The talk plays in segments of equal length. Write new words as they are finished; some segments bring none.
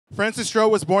Frances Stroh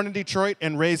was born in Detroit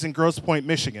and raised in Grosse Pointe,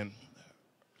 Michigan.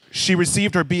 She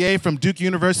received her BA from Duke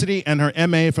University and her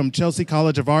MA from Chelsea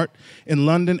College of Art in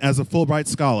London as a Fulbright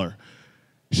Scholar.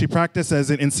 She practiced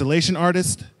as an installation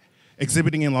artist,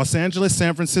 exhibiting in Los Angeles,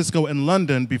 San Francisco, and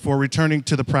London before returning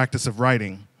to the practice of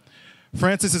writing.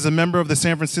 Frances is a member of the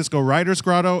San Francisco Writers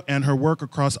Grotto, and her work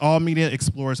across all media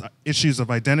explores issues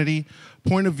of identity,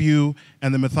 point of view,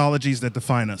 and the mythologies that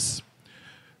define us.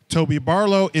 Toby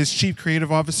Barlow is Chief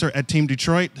Creative Officer at Team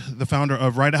Detroit, the founder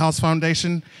of Write a House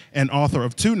Foundation, and author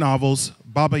of 2 novels,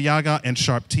 Baba Yaga and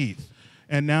Sharp Teeth.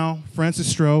 And now,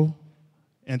 Frances Stroh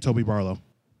and Toby Barlow.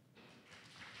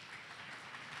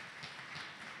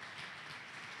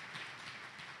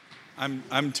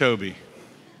 I'm Toby.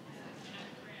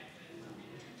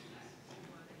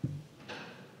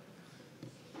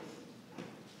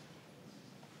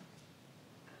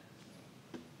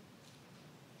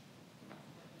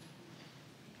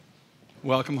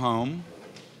 Welcome home.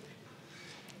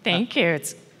 Thank you.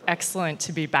 It's excellent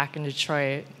to be back in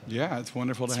Detroit. Yeah, it's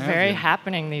wonderful to have you. It's very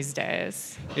happening these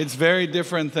days. It's very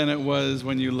different than it was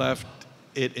when you left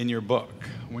it in your book.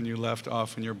 When you left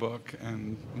off in your book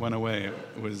and went away,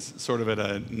 it was sort of at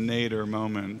a nadir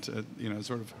moment,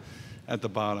 sort of at the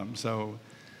bottom. So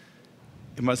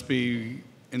it must be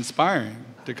inspiring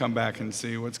to come back and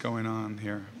see what's going on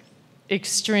here.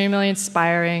 Extremely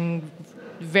inspiring,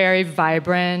 very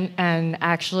vibrant, and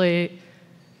actually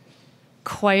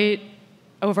quite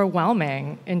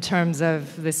overwhelming in terms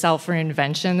of the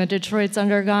self-reinvention that Detroit's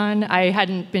undergone. I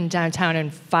hadn't been downtown in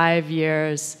 5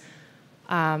 years,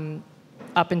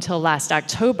 up until last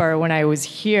October when I was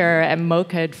here at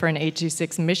MOCAD for an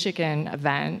 826 Michigan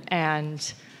event,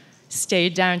 and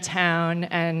stayed downtown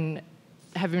and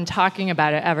have been talking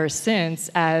about it ever since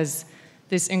as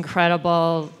this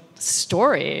incredible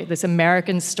story, this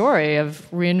American story of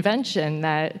reinvention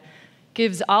that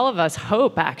gives all of us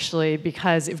hope, actually,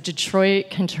 because if Detroit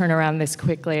can turn around this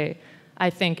quickly, I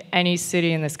think any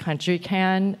city in this country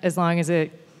can, as long as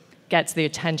it gets the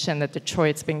attention that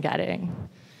Detroit's been getting.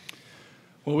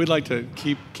 Well, we'd like to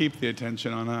keep the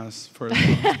attention on us for as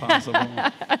long as possible.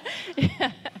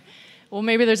 Yeah. Well,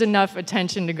 maybe there's enough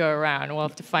attention to go around. We'll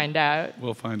have to find out.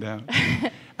 We'll find out.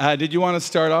 Did you want to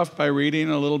start off by reading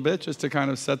a little bit just to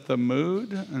kind of set the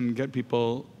mood and get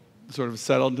people sort of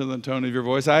settled to the tone of your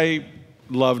voice? I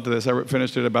loved this. I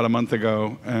finished it about a month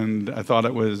ago, and I thought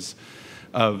it was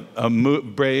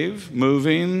brave,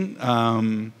 moving.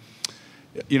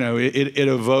 It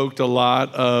evoked a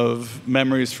lot of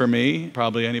memories for me.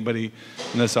 Probably anybody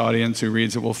in this audience who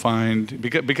reads it will find,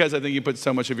 because I think you put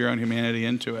so much of your own humanity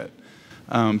into it,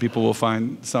 people will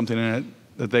find something in it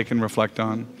that they can reflect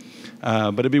on.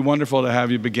 But it'd be wonderful to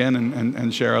have you begin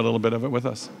and share a little bit of it with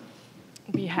us.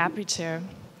 I'd be happy to.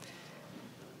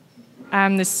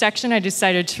 The section I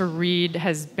decided to read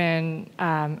has been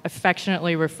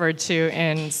affectionately referred to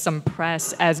in some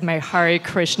press as my Hare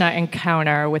Krishna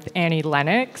encounter with Annie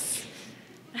Lennox.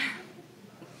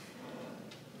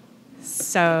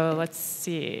 So let's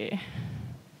see.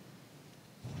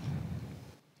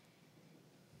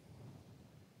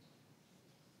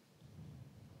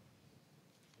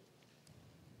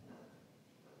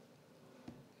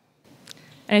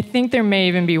 And I think there may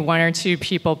even be 1 or 2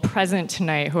 people present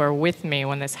tonight who are with me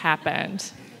when this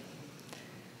happened.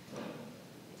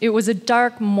 It was a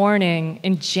dark morning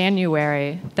in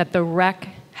January that the wreck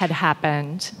had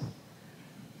happened.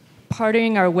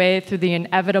 Partying our way through the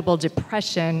inevitable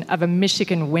depression of a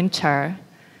Michigan winter,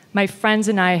 my friends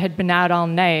and I had been out all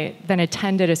night, then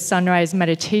attended a sunrise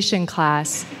meditation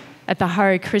class at the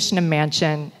Hare Krishna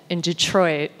Mansion in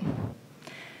Detroit.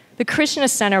 The Krishna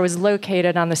Center was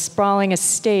located on the sprawling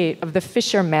estate of the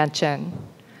Fisher Mansion,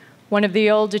 one of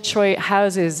the old Detroit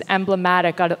houses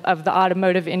emblematic of the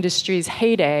automotive industry's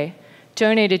heyday,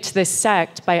 donated to the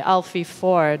sect by Alfie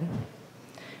Ford.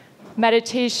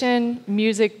 Meditation,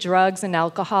 music, drugs, and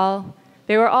alcohol,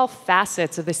 they were all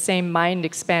facets of the same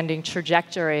mind-expanding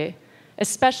trajectory,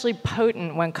 especially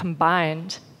potent when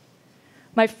combined.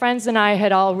 My friends and I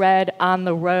had all read On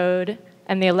the Road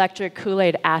and the Electric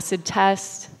Kool-Aid Acid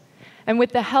Test, and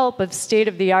with the help of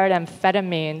state-of-the-art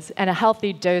amphetamines and a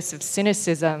healthy dose of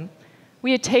cynicism,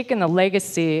 we had taken the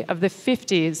legacy of the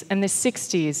 50s and the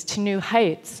 60s to new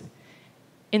heights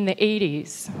in the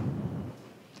 80s.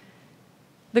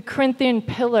 The Corinthian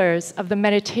pillars of the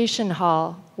meditation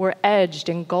hall were edged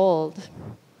in gold.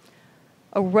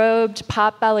 A robed,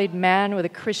 pot-bellied man with a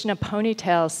Krishna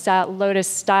ponytail sat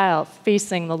lotus-style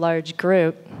facing the large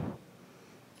group.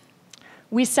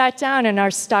 We sat down in our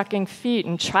stocking feet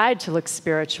and tried to look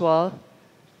spiritual.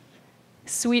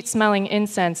 Sweet-smelling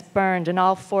incense burned in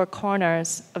all 4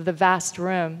 corners of the vast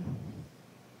room.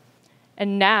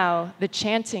 And now the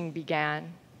chanting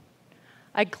began.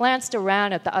 I glanced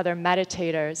around at the other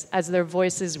meditators as their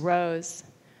voices rose.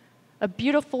 A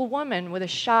beautiful woman with a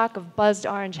shock of buzzed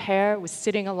orange hair was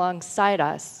sitting alongside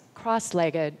us,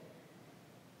 cross-legged.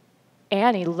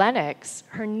 Annie Lennox,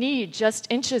 her knee just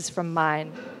inches from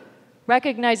mine.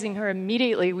 Recognizing her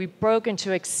immediately, we broke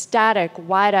into ecstatic,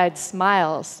 wide-eyed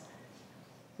smiles.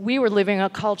 We were living a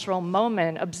cultural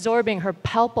moment, absorbing her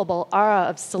palpable aura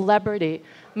of celebrity,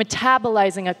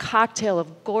 metabolizing a cocktail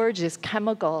of gorgeous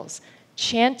chemicals,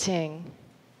 chanting.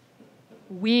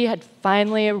 We had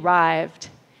finally arrived.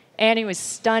 Annie was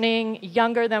stunning,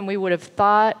 younger than we would have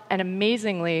thought, and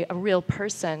amazingly, a real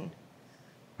person.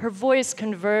 Her voice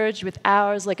converged with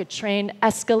ours like a train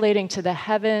escalating to the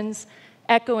heavens,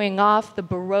 echoing off the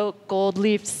Baroque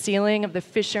gold-leafed ceiling of the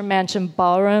Fisher Mansion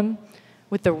ballroom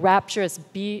with the rapturous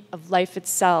beat of life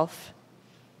itself.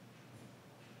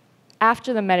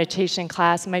 After the meditation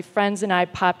class, my friends and I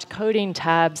popped codeine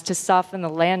tabs to soften the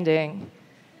landing,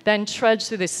 then trudged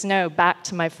through the snow back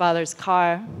to my father's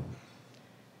car.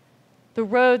 The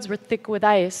roads were thick with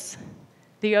ice.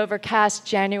 The overcast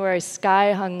January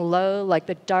sky hung low like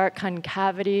the dark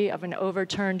concavity of an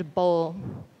overturned bowl.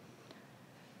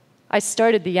 I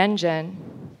started the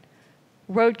engine.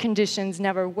 Road conditions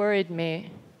never worried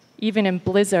me, even in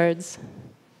blizzards.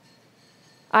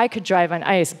 I could drive on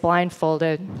ice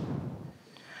blindfolded.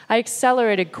 I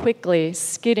accelerated quickly,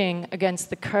 skidding against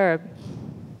the curb.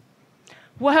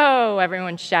 "Whoa,"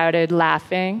 everyone shouted,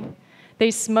 laughing.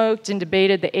 They smoked and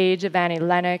debated the age of Annie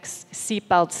Lennox,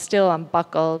 seatbelts still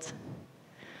unbuckled.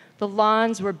 The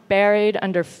lawns were buried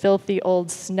under filthy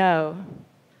old snow.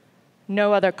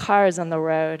 No other cars on the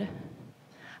road.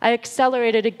 I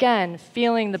accelerated again,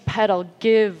 feeling the pedal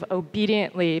give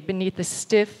obediently beneath the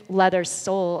stiff leather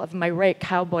sole of my right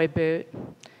cowboy boot.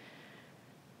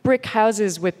 Brick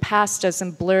houses whipped past us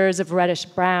in blurs of reddish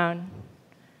brown.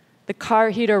 The car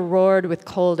heater roared with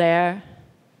cold air.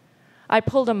 I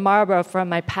pulled a Marlboro from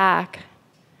my pack.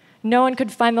 No one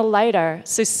could find the lighter,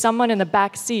 so someone in the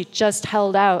back seat just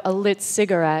held out a lit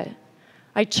cigarette.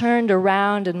 I turned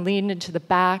around and leaned into the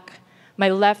back, my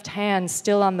left hand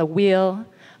still on the wheel,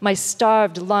 my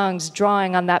starved lungs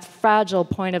drawing on that fragile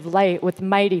point of light with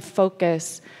mighty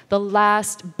focus, the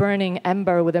last burning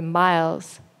ember within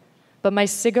miles. But my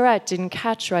cigarette didn't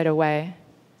catch right away,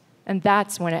 and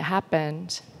that's when it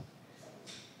happened.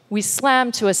 We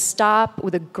slammed to a stop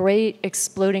with a great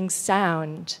exploding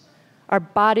sound, our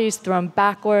bodies thrown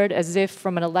backward as if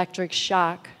from an electric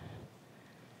shock.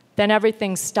 Then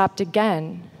everything stopped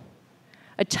again.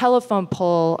 A telephone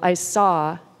pole I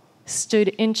saw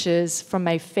stood inches from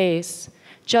my face,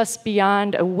 just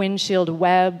beyond a windshield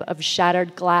web of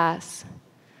shattered glass.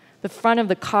 The front of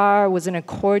the car was an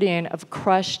accordion of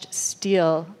crushed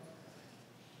steel.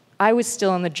 I was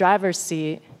still in the driver's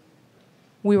seat.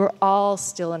 We were all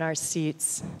still in our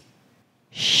seats.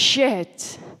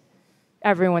 "Shit,"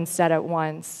 everyone said at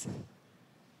once.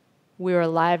 We were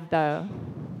alive, though.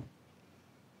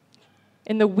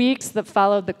 In the weeks that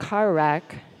followed the car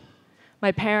wreck,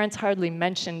 my parents hardly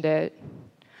mentioned it.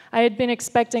 I had been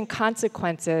expecting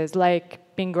consequences, like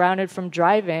being grounded from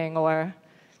driving or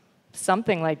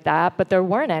something like that, but there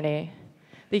weren't any.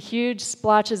 The huge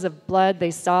splotches of blood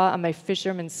they saw on my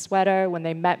fisherman's sweater when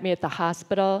they met me at the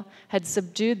hospital had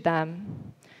subdued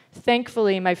them.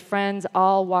 Thankfully, my friends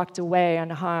all walked away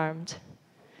unharmed.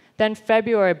 Then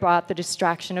February brought the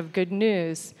distraction of good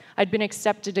news. I'd been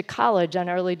accepted to college on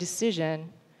early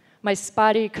decision. My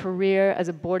spotty career as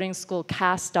a boarding school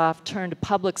cast-off turned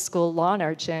public school lawn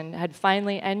urchin had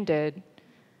finally ended.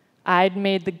 I'd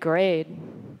made the grade.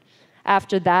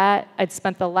 After that, I'd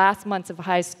spent the last months of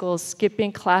high school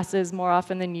skipping classes more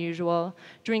often than usual,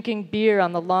 drinking beer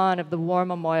on the lawn of the War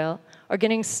Memorial, or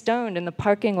getting stoned in the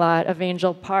parking lot of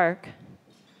Angel Park.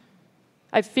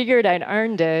 I figured I'd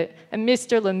earned it, and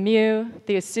Mr. Lemieux,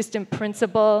 the assistant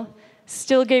principal,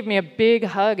 still gave me a big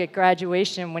hug at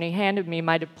graduation when he handed me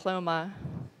my diploma.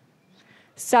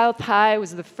 South High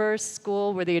was the first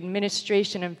school where the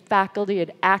administration and faculty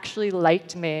had actually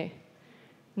liked me,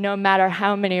 no matter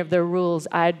how many of their rules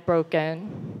I'd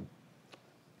broken.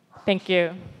 Thank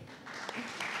you.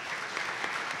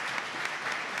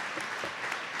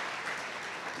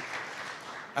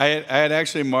 I had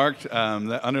actually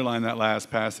underlined that last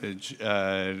passage.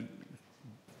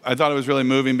 I thought it was really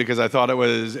moving because I thought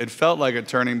it felt like a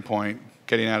turning point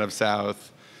getting out of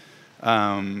South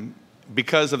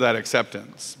because of that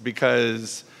acceptance,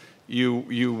 because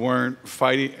you weren't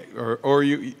fighting, or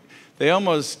they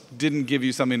almost didn't give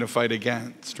you something to fight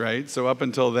against, right? So up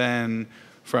until then,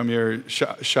 from your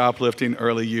shoplifting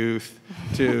early youth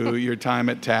to your time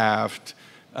at Taft,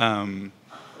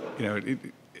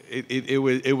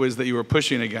 it was that you were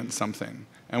pushing against something.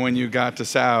 And when you got to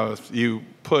South, you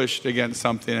pushed against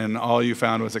something, and all you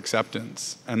found was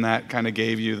acceptance. And that kind of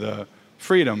gave you the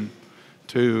freedom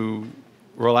to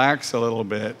relax a little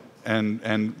bit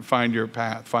and find your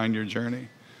path, find your journey.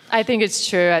 I think it's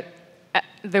true.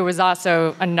 There was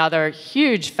also another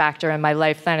huge factor in my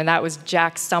life then, and that was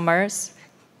Jack Summers,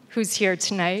 who's here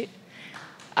tonight.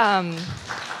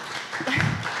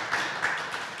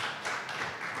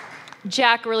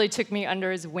 Jack really took me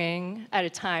under his wing at a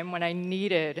time when I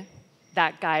needed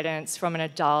that guidance from an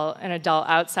adult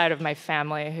outside of my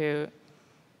family who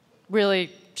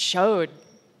really showed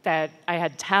that I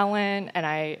had talent and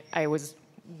I was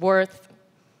worth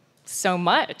so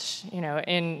much,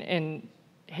 in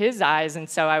his eyes. And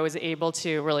so I was able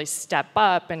to really step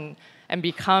up and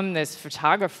become this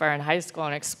photographer in high school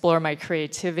and explore my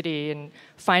creativity and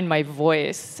find my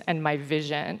voice and my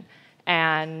vision.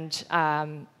 And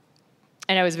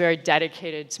I was very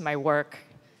dedicated to my work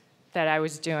that I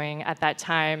was doing at that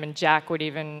time. And Jack would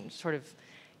even sort of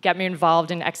get me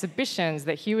involved in exhibitions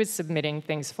that he was submitting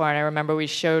things for. And I remember we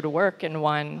showed work in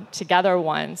one together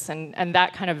once. And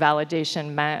that kind of validation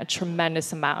meant a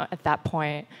tremendous amount at that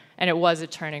point. And it was a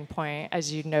turning point,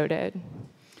 as you noted.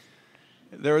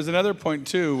 There was another point,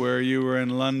 too, where you were in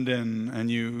London,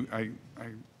 and I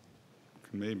can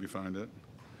maybe find it.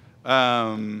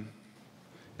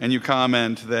 And you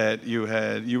comment that you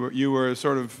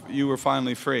were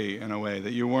finally free in a way,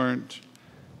 that you weren't.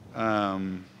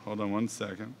 Hold on one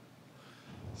second.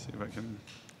 Let's see if I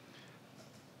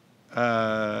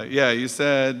can. You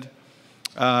said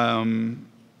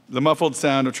the muffled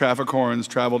sound of traffic horns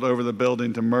traveled over the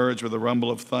building to merge with a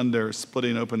rumble of thunder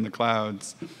splitting open the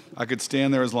clouds. I could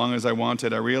stand there as long as I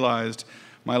wanted. I realized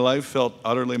my life felt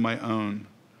utterly my own,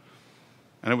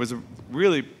 and it was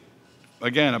really,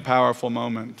 again, a powerful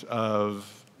moment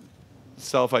of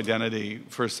self-identity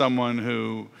for someone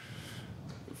who,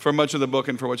 for much of the book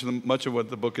and for much of what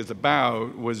the book is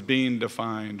about, was being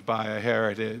defined by a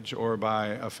heritage or by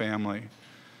a family.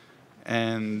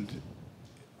 And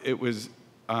it was,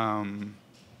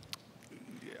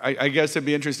 I guess it'd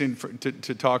be interesting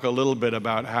to talk a little bit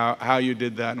about how you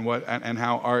did that and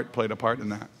how art played a part in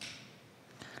that.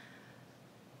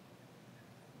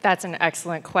 That's an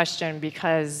excellent question,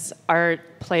 because art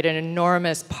played an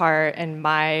enormous part in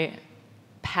my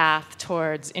path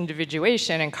towards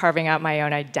individuation and carving out my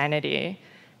own identity.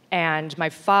 And my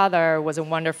father was a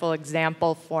wonderful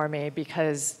example for me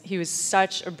because he was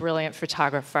such a brilliant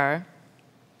photographer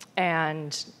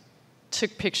and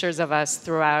took pictures of us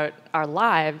throughout our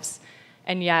lives,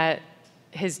 and yet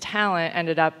his talent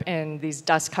ended up in these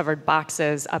dust-covered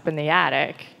boxes up in the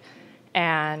attic.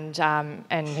 And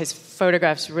his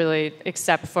photographs really,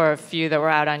 except for a few that were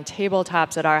out on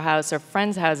tabletops at our house or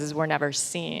friends' houses, were never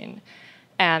seen.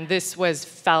 And this was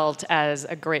felt as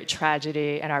a great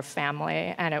tragedy in our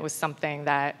family, and it was something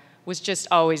that was just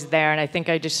always there. And I think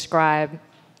I described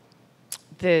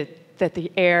that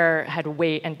the air had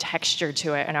weight and texture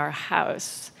to it in our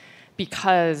house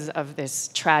because of this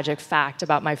tragic fact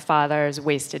about my father's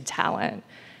wasted talent.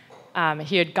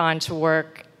 He had gone to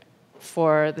work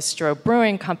for the Stroh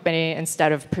Brewing Company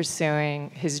instead of pursuing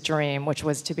his dream, which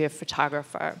was to be a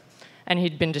photographer. And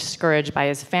he'd been discouraged by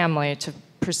his family to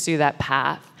pursue that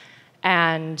path.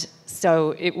 And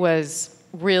so it was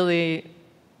really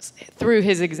through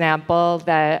his example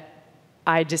that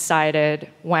I decided,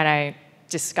 when I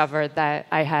discovered that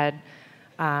I had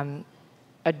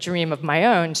a dream of my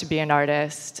own to be an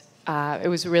artist, it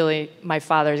was really my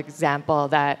father's example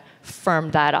that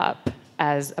firmed that up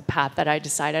as a path that I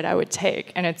decided I would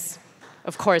take. And it's,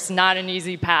 of course, not an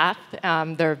easy path.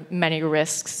 There are many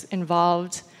risks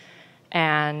involved,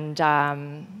 and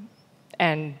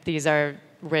these are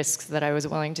risks that I was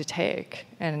willing to take.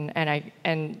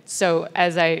 And so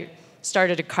as I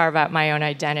started to carve out my own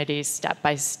identity step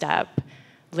by step,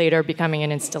 later becoming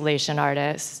an installation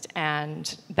artist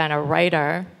and then a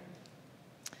writer,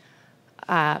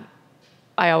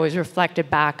 I always reflected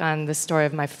back on the story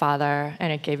of my father,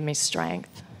 and it gave me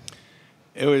strength.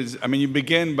 You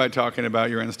begin by talking about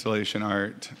your installation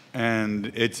art,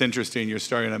 and it's interesting, you're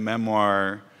starting a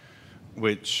memoir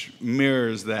which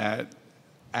mirrors that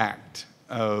act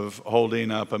of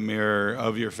holding up a mirror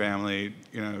of your family,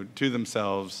 to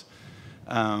themselves.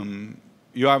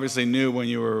 You obviously knew when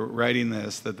you were writing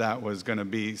this that was going to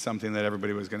be something that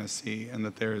everybody was going to see, and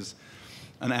that there's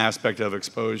an aspect of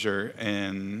exposure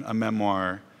in a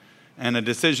memoir and a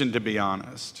decision to be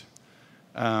honest.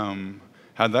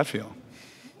 How'd that feel?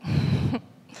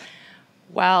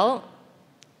 Well,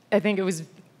 I think it was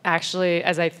actually,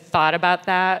 as I thought about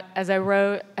that as I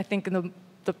wrote, I think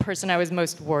the the person I was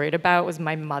most worried about was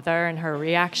my mother and her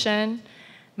reaction.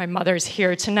 My mother's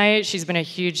here tonight. She's been a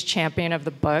huge champion of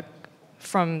the book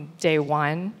from day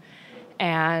one,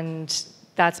 and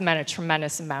that's meant a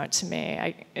tremendous amount to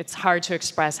me. It's hard to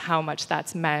express how much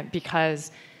that's meant,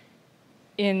 because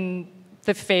in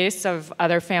the face of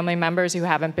other family members who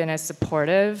haven't been as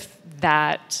supportive,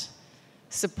 that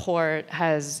support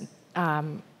has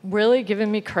really given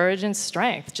me courage and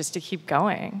strength just to keep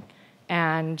going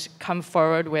and come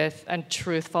forward with a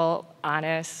truthful,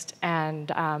 honest, and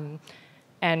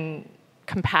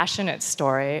compassionate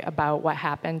story about what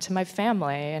happened to my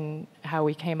family and how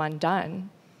we came undone.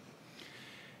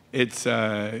 It's,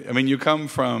 I mean, you come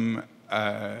from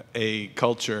a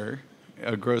culture,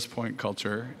 a Grosse Pointe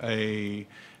culture,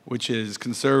 which is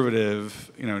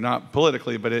conservative, not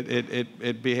politically, but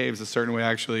it behaves a certain way.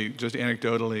 Actually, just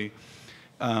anecdotally,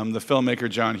 the filmmaker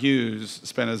John Hughes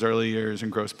spent his early years in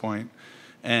Grosse Pointe,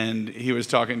 and he was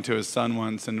talking to his son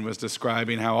once and was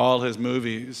describing how all his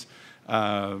movies,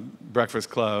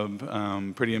 Breakfast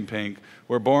Club, Pretty in Pink,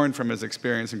 were born from his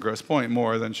experience in Grosse Pointe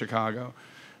more than Chicago.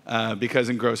 Because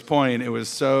in Grosse Pointe, it was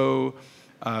so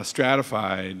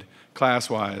stratified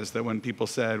class-wise that when people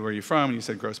said, "Where are you from?" and you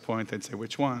said Grosse Pointe, they'd say,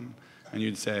 "Which one?" And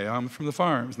you'd say, "Oh, I'm from the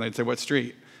Farms." And they'd say, "What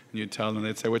street?" And you'd tell them,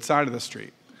 they'd say, "Which side of the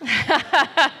street?"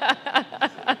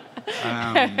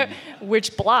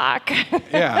 Which block?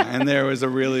 Yeah, and there was a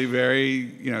really very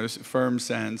firm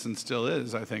sense, and still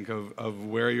is, I think, of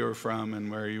where you're from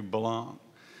and where you belong.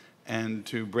 And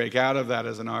to break out of that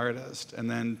as an artist, and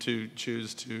then to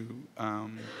choose to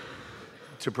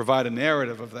provide a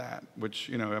narrative of that,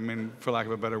 which, for lack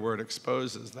of a better word,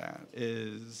 exposes that,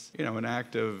 is, an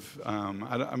act of,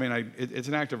 it's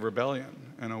an act of rebellion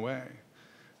in a way.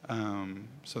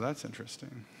 So that's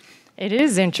interesting. It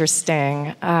is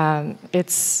interesting.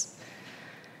 It's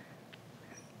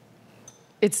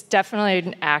definitely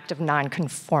an act of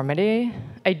nonconformity.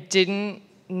 I didn't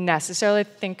necessarily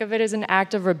think of it as an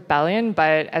act of rebellion,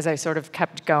 but as I sort of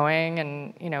kept going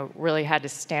and really had to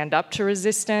stand up to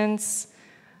resistance,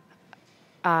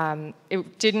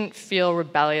 it didn't feel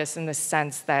rebellious in the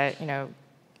sense that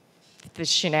the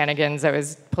shenanigans I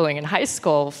was pulling in high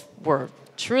school were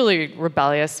truly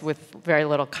rebellious with very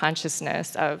little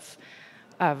consciousness of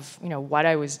what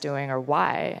I was doing or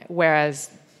why. Whereas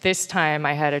this time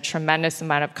I had a tremendous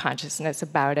amount of consciousness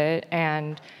about it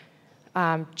and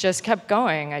just kept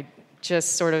going. A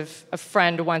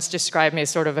friend once described me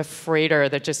as sort of a freighter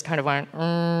that just kind of went,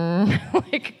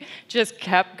 just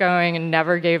kept going and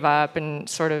never gave up and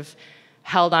sort of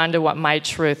held on to what my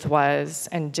truth was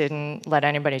and didn't let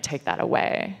anybody take that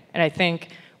away. And I think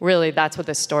really that's what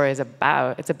this story is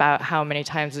about. It's about how many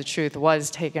times the truth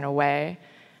was taken away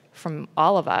from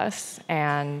all of us,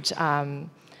 and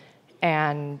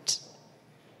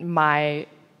my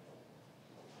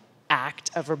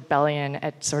act of rebellion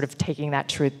at sort of taking that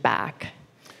truth back.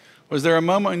 Was there a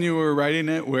moment when you were writing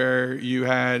it where you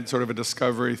had sort of a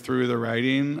discovery through the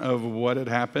writing of what had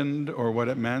happened or what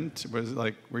it meant? Was it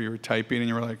like where you were typing and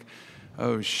you were like,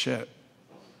 "Oh shit,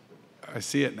 I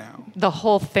see it now"? The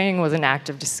whole thing was an act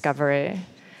of discovery.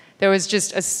 There was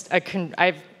just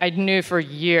I knew for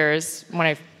years when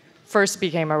I first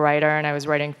became a writer and I was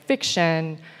writing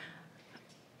fiction,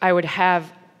 I would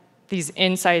have these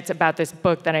insights about this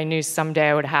book that I knew someday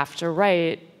I would have to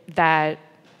write that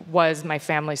was my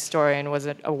family story and was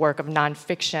a work of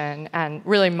nonfiction, and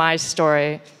really my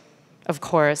story, of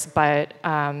course, but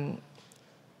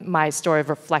my story of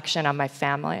reflection on my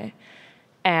family.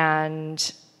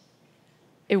 And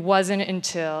it wasn't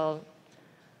until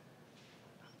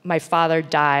my father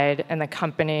died and the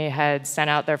company had sent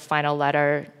out their final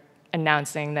letter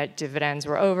announcing that dividends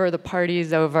were over, the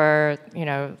party's over,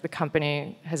 the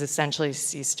company has essentially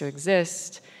ceased to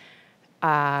exist,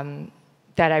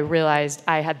 that I realized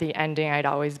I had the ending I'd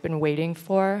always been waiting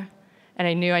for. And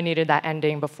I knew I needed that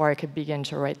ending before I could begin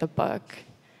to write the book.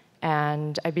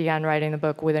 And I began writing the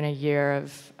book within a year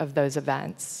of those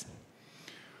events.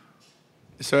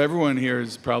 So everyone here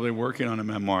is probably working on a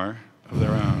memoir of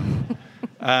their own.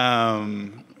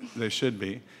 They should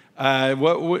be.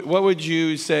 What would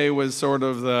you say was sort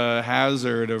of the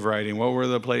hazard of writing? What were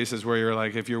the places where you're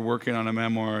like, if you're working on a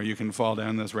memoir, you can fall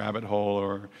down this rabbit hole,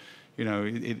 or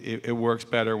it works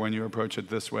better when you approach it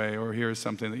this way, or here's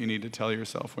something that you need to tell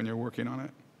yourself when you're working on it?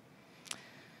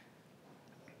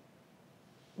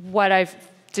 What I've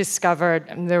discovered,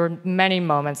 and there were many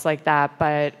moments like that,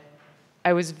 but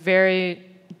I was very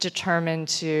determined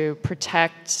to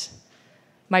protect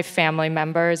my family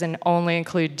members and only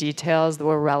include details that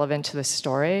were relevant to the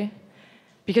story,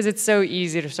 because it's so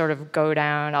easy to sort of go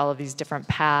down all of these different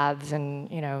paths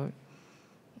and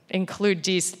include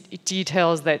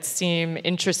details that seem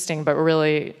interesting but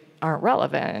really aren't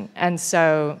relevant. And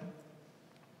so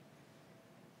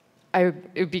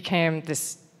it became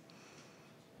this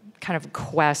kind of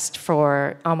quest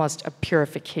for almost a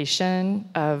purification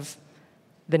of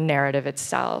the narrative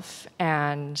itself.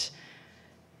 And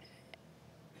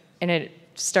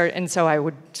so I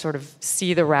would sort of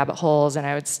see the rabbit holes and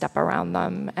I would step around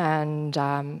them. And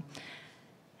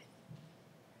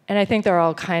I think there are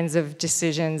all kinds of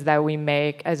decisions that we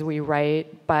make as we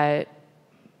write, but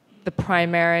the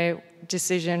primary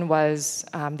decision was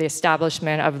the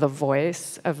establishment of the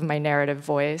voice, of my narrative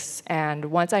voice. And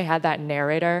once I had that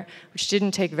narrator, which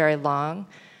didn't take very long,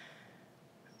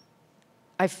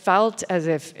 I felt as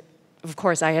if, of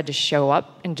course, I had to show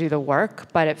up and do the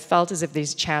work, but it felt as if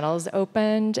these channels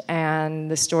opened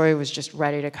and the story was just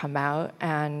ready to come out.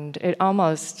 And it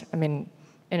almost, I mean,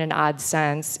 in an odd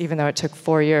sense, even though it took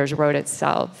 4 years, wrote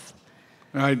itself.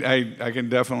 I can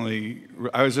definitely,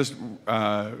 I was just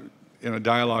in a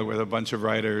dialogue with a bunch of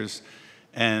writers,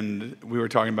 and we were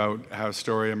talking about how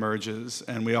story emerges,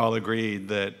 and we all agreed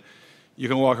that you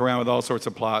can walk around with all sorts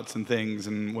of plots and things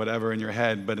and whatever in your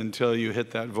head, but until you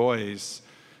hit that voice,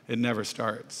 it never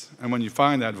starts. And when you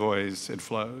find that voice, it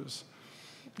flows.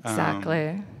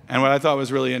 Exactly. And what I thought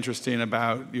was really interesting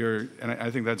about and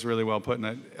I think that's really well put in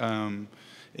it,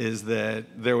 is that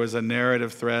there was a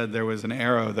narrative thread, there was an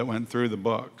arrow that went through the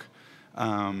book.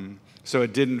 So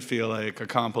it didn't feel like a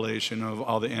compilation of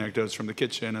all the anecdotes from the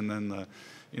kitchen and then the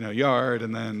yard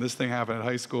and then this thing happened at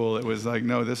high school. It was like,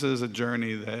 no, this is a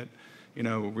journey that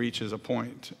reaches a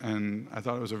point. And I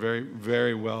thought it was a very,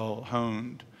 very well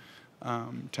honed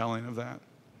telling of that.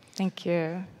 Thank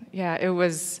you. Yeah, it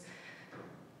was.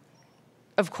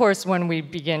 Of course, when we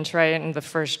begin to write in the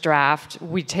first draft,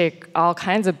 we take all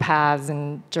kinds of paths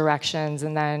and directions,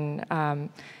 and then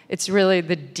it's really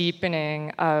the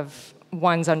deepening of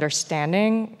one's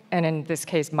understanding, and in this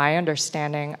case, my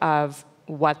understanding of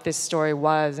what this story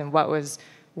was and what was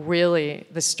really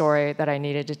the story that I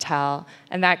needed to tell.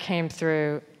 And that came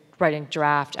through writing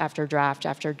draft after draft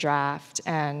after draft,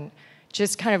 and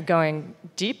just kind of going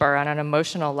deeper on an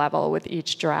emotional level with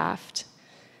each draft.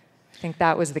 I think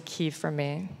that was the key for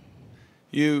me.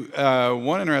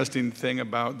 One interesting thing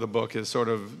about the book is sort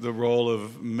of the role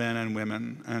of men and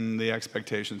women and the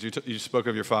expectations. You spoke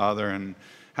of your father and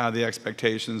how the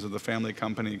expectations of the family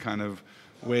company kind of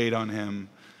weighed on him.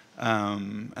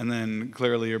 And then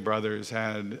clearly your brothers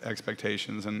had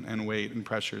expectations and weight and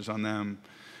pressures on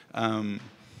them.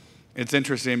 It's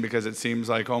interesting because it seems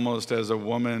like almost as a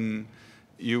woman,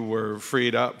 you were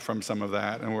freed up from some of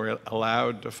that and were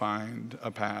allowed to find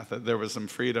a path, that there was some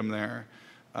freedom there,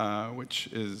 which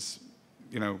is,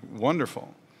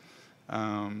 wonderful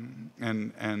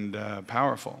and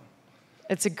powerful.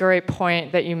 It's a great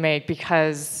point that you make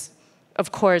because,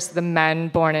 of course, the men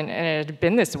born in, and it had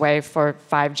been this way for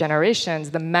 5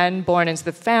 generations, the men born into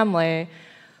the family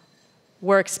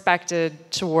were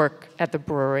expected to work at the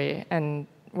brewery and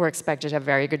were expected to have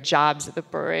very good jobs at the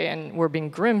brewery, and were being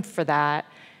groomed for that.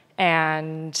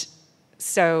 And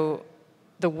so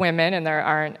the women, and there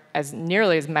aren't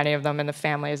nearly as many of them in the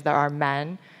family as there are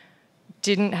men,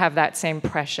 didn't have that same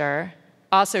pressure,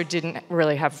 also didn't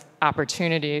really have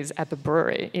opportunities at the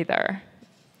brewery either.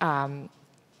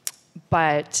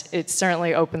 But it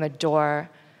certainly opened the door,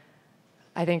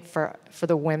 I think, for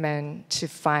the women to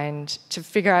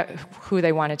figure out who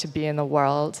they wanted to be in the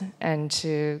world and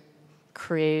to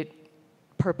create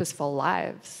purposeful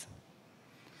lives.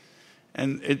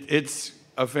 And it's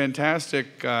a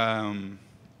fantastic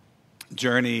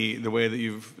journey, the way that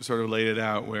you've sort of laid it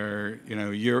out, where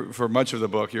you're, for much of the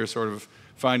book, you're sort of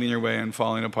finding your way and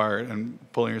falling apart and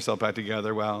pulling yourself back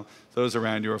together, while those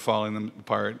around you are falling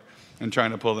apart and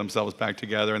trying to pull themselves back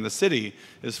together, and the city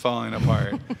is falling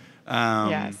apart.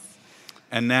 Yes.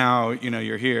 And now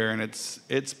you're here, and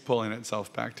it's pulling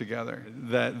itself back together.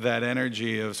 That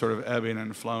energy of sort of ebbing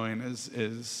and flowing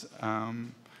is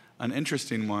an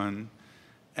interesting one,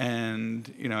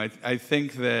 and I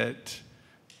think that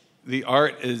the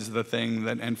art is the thing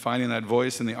that, and finding that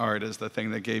voice in the art is the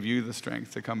thing that gave you the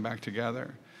strength to come back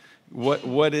together.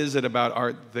 What is it about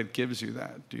art that gives you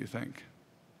that, do you think?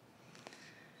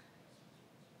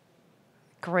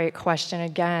 Great question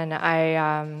again.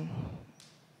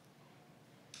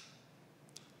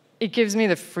 It gives me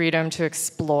the freedom to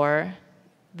explore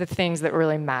the things that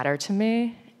really matter to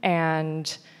me,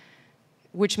 and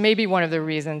which may be one of the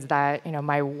reasons that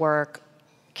my work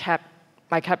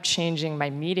I kept changing my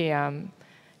medium,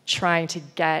 trying to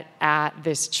get at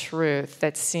this truth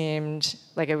that seemed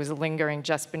like it was lingering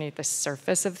just beneath the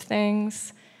surface of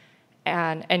things,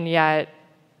 and yet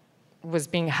was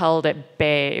being held at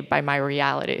bay by my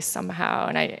reality somehow.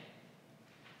 And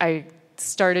I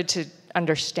started to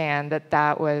understand that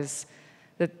that was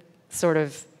that sort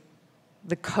of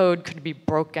the code could be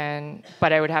broken,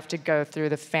 but I would have to go through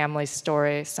the family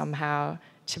story somehow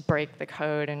to break the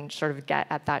code and sort of get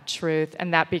at that truth.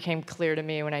 And that became clear to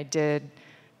me when I did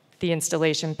the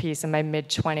installation piece in my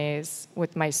mid-20s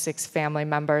with my 6 family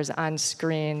members on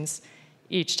screens,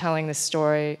 each telling the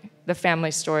story, the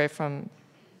family story from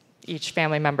each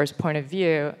family member's point of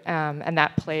view. And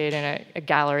that played in a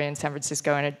gallery in San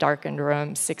Francisco in a darkened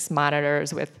room, 6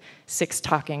 monitors with 6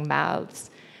 talking mouths,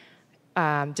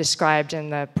 described in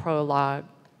the prologue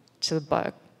to the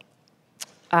book.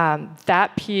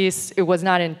 That piece, it was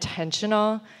not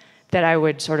intentional that I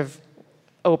would sort of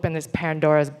open this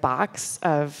Pandora's box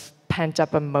of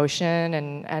pent-up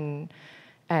emotion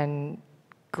and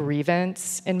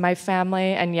grievance in my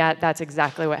family, and yet that's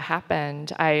exactly what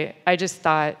happened. I just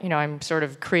thought, I'm sort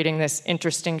of creating this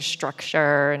interesting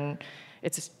structure, and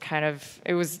it's kind of,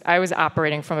 I was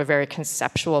operating from a very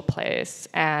conceptual place,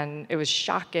 and it was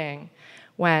shocking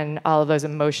when all of those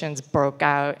emotions broke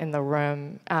out in the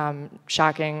room.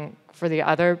 Shocking for the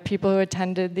other people who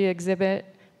attended the exhibit,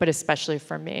 but especially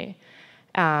for me.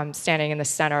 Standing in the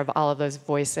center of all of those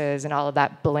voices and all of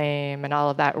that blame and all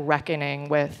of that reckoning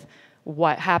with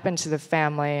what happened to the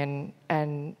family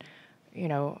and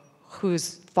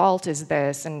whose fault is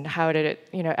this and how did it,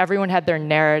 everyone had their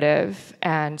narrative.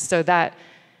 And so that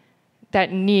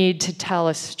need to tell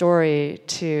a story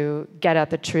to get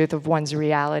at the truth of one's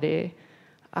reality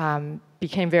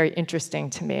became very interesting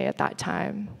to me at that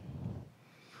time.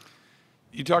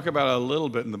 You talk about it a little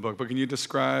bit in the book, but can you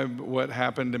describe what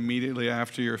happened immediately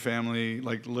after your family,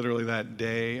 like literally that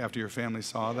day after your family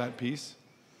saw that piece?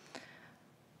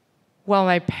 Well,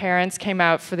 my parents came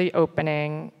out for the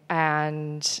opening,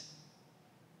 and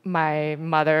my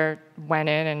mother went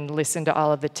in and listened to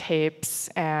all of the tapes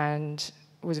and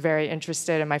was very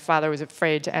interested, and my father was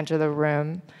afraid to enter the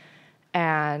room.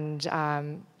 And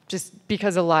just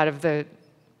because a lot of the,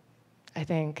 I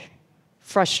think,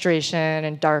 frustration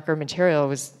and darker material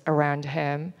was around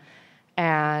him.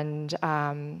 And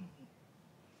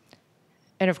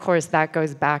of course, that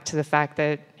goes back to the fact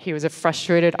that he was a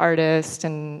frustrated artist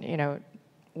and,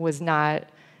 was not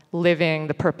living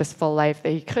the purposeful life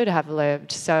that he could have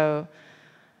lived. So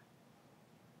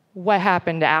what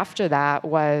happened after that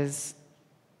was,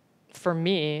 for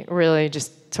me, really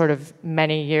just sort of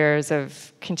many years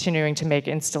of continuing to make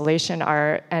installation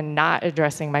art and not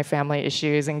addressing my family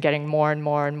issues and getting more and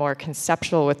more and more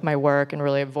conceptual with my work and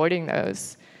really avoiding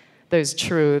those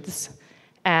truths.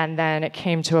 And then it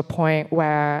came to a point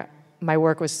where my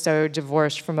work was so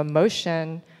divorced from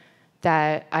emotion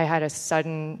that I had a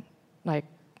sudden,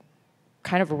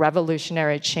 kind of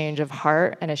revolutionary change of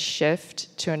heart and a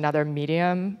shift to another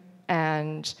medium,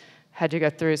 and had to go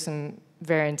through some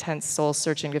very intense soul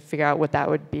searching to figure out what that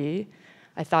would be.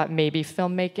 I thought maybe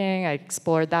filmmaking. I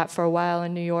explored that for a while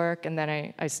in New York, and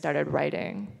then I started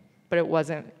writing. But it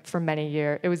wasn't for many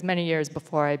years. It was many years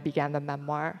before I began the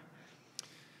memoir.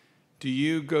 Do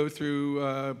you go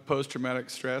through post-traumatic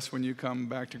stress when you come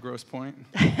back to Grosse Pointe?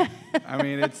 I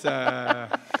mean, it's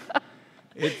a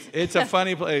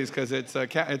funny place because it's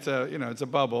a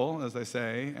bubble, as they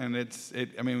say, and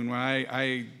I mean, when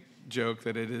I joke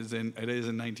that it is in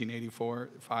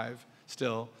 1984-5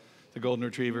 still, the golden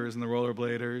retrievers and the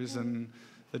rollerbladers and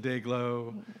the day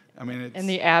glow. I mean, it's in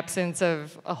the absence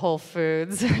of a Whole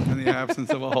Foods. In the absence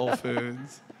of a Whole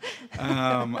Foods.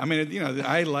 I mean,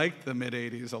 I liked the mid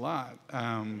 '80s a lot,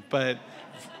 but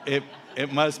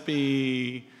it must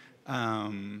be.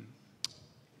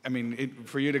 I mean,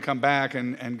 for you to come back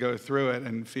and go through it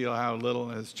and feel how little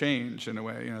has changed in a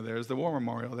way. There's the War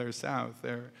Memorial, there's South,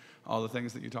 there are all the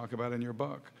things that you talk about in your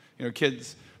book.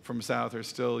 Kids from South are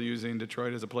still using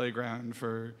Detroit as a playground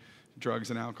for drugs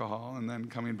and alcohol, and then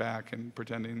coming back and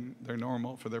pretending they're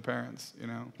normal for their parents.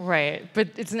 Right, but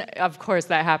of course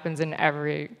that happens in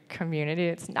every community.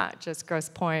 It's not just Grosse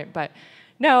Pointe, but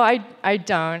no, I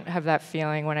don't have that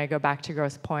feeling when I go back to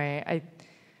Grosse Pointe. I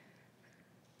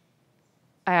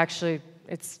actually,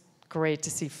 it's great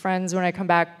to see friends when I come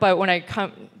back, but when I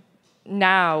come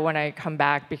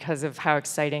back, because of how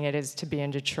exciting it is to be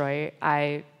in Detroit,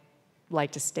 I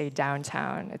like to stay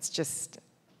downtown. It's just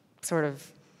sort of,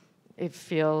 it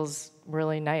feels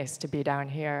really nice to be down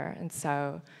here. And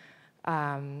so,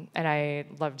 and I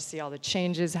love to see all the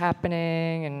changes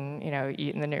happening and,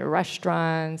 eat in the new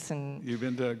restaurants. And you've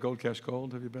been to Gold Cash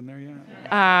Gold? Have you been there yet?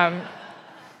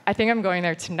 I think I'm going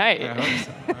there tonight. I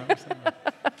hope so.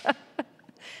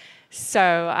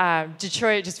 So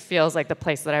Detroit just feels like the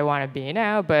place that I want to be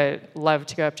now, but love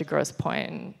to go up to Grosse Pointe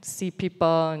and see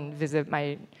people and visit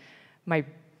my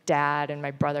dad and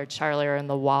my brother Charlie are in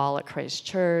the wall at Christ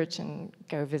Church and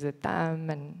go visit them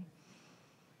and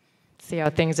see how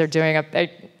things are doing up there.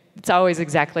 It's always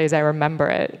exactly as I remember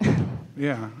it.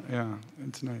 Yeah,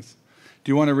 it's nice.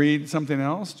 Do you want to read something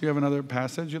else? Do you have another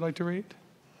passage you'd like to read?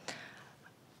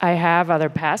 I have other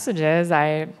passages.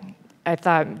 I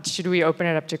thought, should we open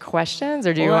it up to questions,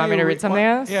 or do you want me to read something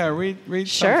else? Yeah, read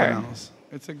Sure. something else.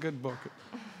 It's a good book.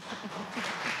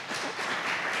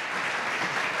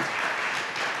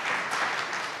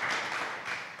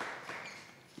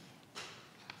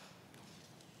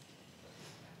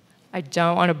 I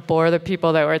don't want to bore the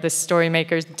people that were at the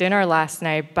Storymakers dinner last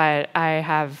night, but I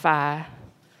have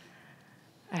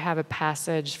a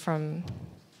passage from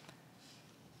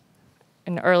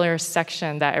an earlier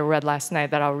section that I read last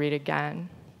night that I'll read again.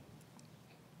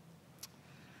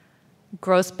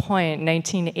 Grosse Pointe,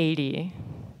 1980.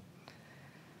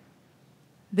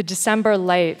 The December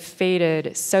light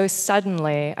faded so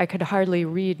suddenly I could hardly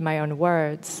read my own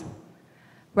words.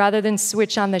 Rather than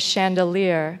switch on the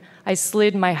chandelier, I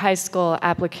slid my high school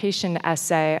application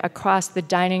essay across the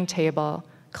dining table,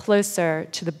 closer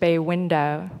to the bay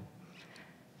window.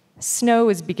 Snow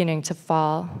was beginning to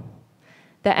fall.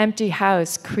 The empty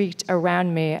house creaked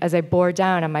around me as I bore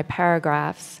down on my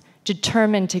paragraphs,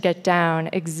 determined to get down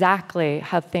exactly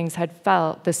how things had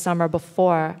felt the summer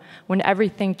before, when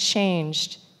everything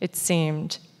changed, it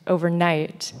seemed,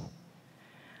 overnight.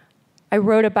 I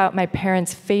wrote about my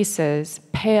parents' faces,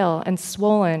 pale and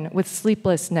swollen with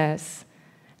sleeplessness,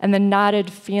 and the knotted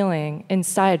feeling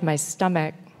inside my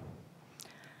stomach.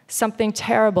 Something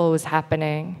terrible was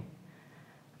happening.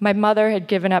 My mother had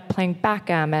given up playing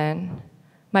backgammon.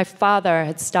 My father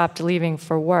had stopped leaving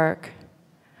for work.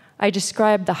 I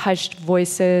described the hushed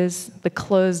voices, the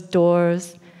closed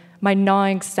doors, my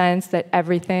gnawing sense that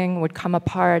everything would come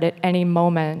apart at any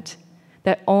moment,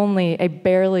 that only a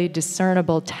barely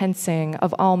discernible tensing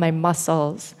of all my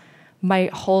muscles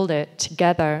might hold it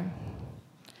together.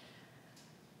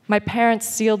 My parents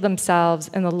sealed themselves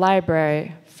in the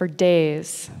library for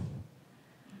days.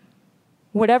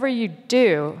 "Whatever you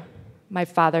do," my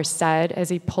father said as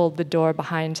he pulled the door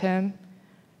behind him,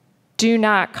 "do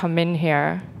not come in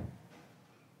here."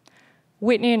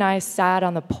 Whitney and I sat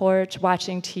on the porch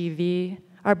watching TV,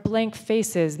 our blank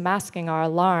faces masking our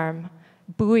alarm,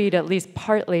 buoyed at least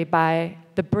partly by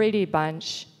The Brady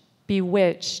Bunch,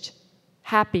 Bewitched,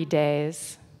 Happy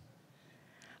Days.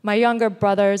 My younger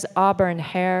brother's auburn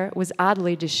hair was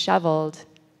oddly disheveled,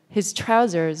 his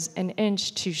trousers an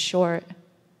inch too short.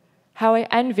 How I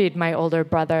envied my older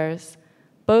brothers,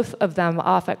 both of them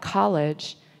off at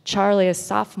college, Charlie a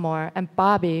sophomore and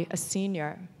Bobby a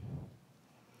senior.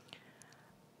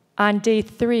 On day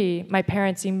 3, my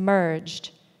parents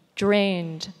emerged,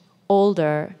 drained,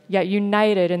 older, yet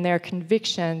united in their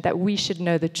conviction that we should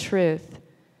know the truth.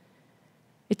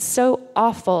 "It's so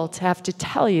awful to have to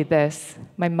tell you this,"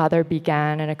 my mother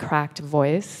began in a cracked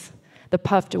voice, the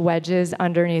puffed wedges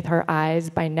underneath her eyes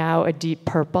by now a deep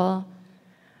purple.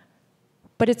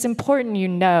 "But it's important you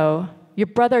know, your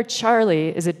brother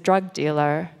Charlie is a drug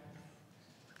dealer."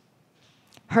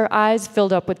 Her eyes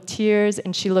filled up with tears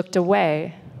and she looked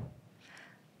away.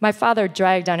 My father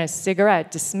dragged on his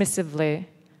cigarette dismissively.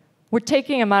 "We're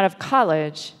taking him out of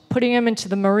college, putting him into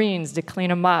the Marines to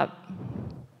clean him up."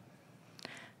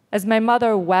 As my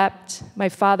mother wept, my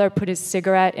father put his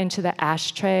cigarette into the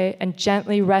ashtray and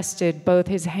gently rested both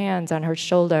his hands on her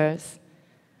shoulders.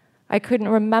 I couldn't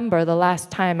remember the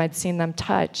last time I'd seen them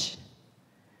touch.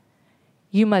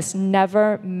 "You must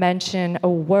never mention a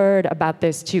word about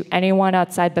this to anyone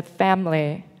outside the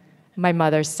family," my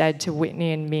mother said to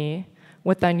Whitney and me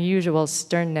with unusual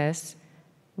sternness,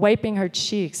 wiping her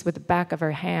cheeks with the back of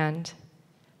her hand.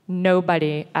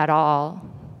 "Nobody at all."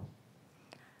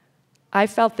 I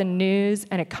felt the news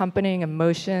and accompanying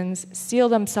emotions seal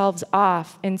themselves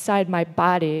off inside my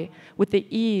body with the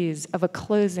ease of a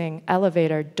closing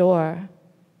elevator door.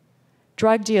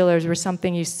 Drug dealers were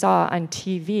something you saw on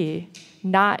TV,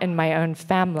 not in my own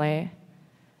family.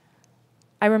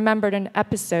 I remembered an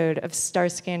episode of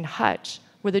Starsky and Hutch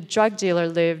where the drug dealer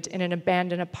lived in an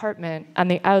abandoned apartment on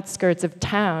the outskirts of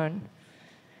town.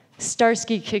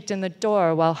 Starsky kicked in the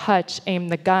door while Hutch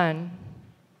aimed the gun.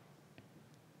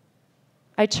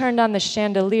 I turned on the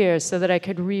chandelier so that I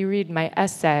could reread my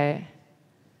essay.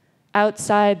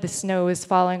 Outside, the snow was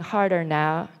falling harder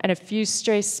now, and a few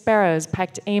stray sparrows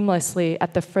pecked aimlessly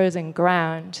at the frozen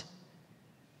ground.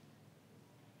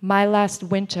 My last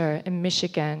winter in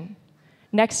Michigan.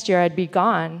 Next year I'd be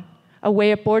gone,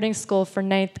 away at boarding school for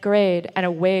 9th grade, and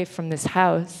away from this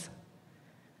house.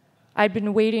 I'd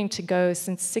been waiting to go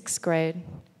since 6th grade,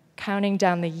 counting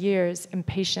down the years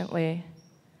impatiently.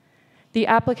 The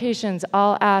applications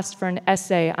all asked for an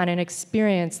essay on an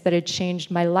experience that had changed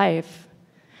my life.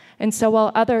 And so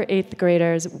while other 8th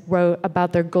graders wrote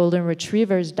about their golden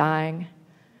retrievers dying,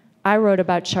 I wrote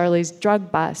about Charlie's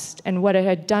drug bust and what it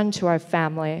had done to our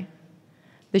family.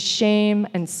 The shame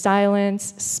and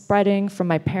silence spreading from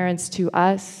my parents to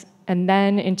us, and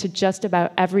then into just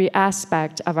about every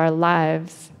aspect of our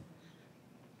lives.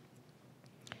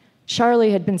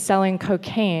 Charlie had been selling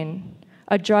cocaine,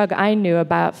 a drug I knew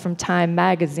about from Time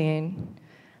magazine.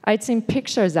 I'd seen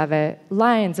pictures of it,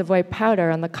 lines of white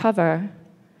powder on the cover.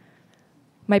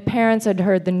 My parents had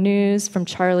heard the news from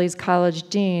Charlie's college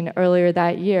dean earlier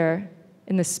that year,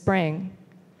 in the spring.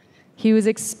 He was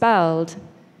expelled,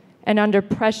 and under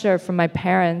pressure from my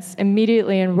parents,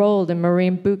 immediately enrolled in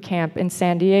Marine boot camp in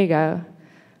San Diego,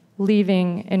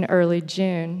 leaving in early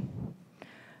June.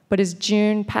 But as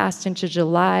June passed into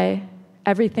July,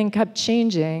 everything kept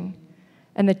changing,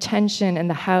 and the tension in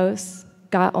the house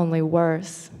got only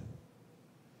worse.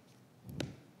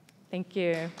 Thank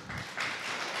you.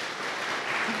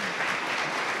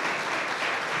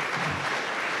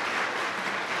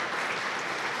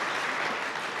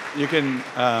 You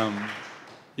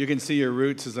can see your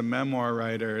roots as a memoir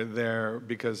writer there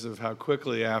because of how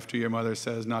quickly after your mother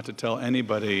says not to tell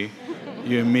anybody,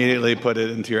 you immediately put it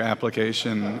into your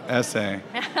application essay.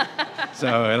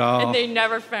 So it all... And they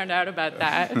never found out about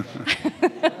that.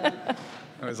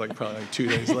 It was probably 2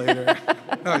 days later.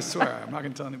 No, I swear, I'm not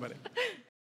going to tell anybody.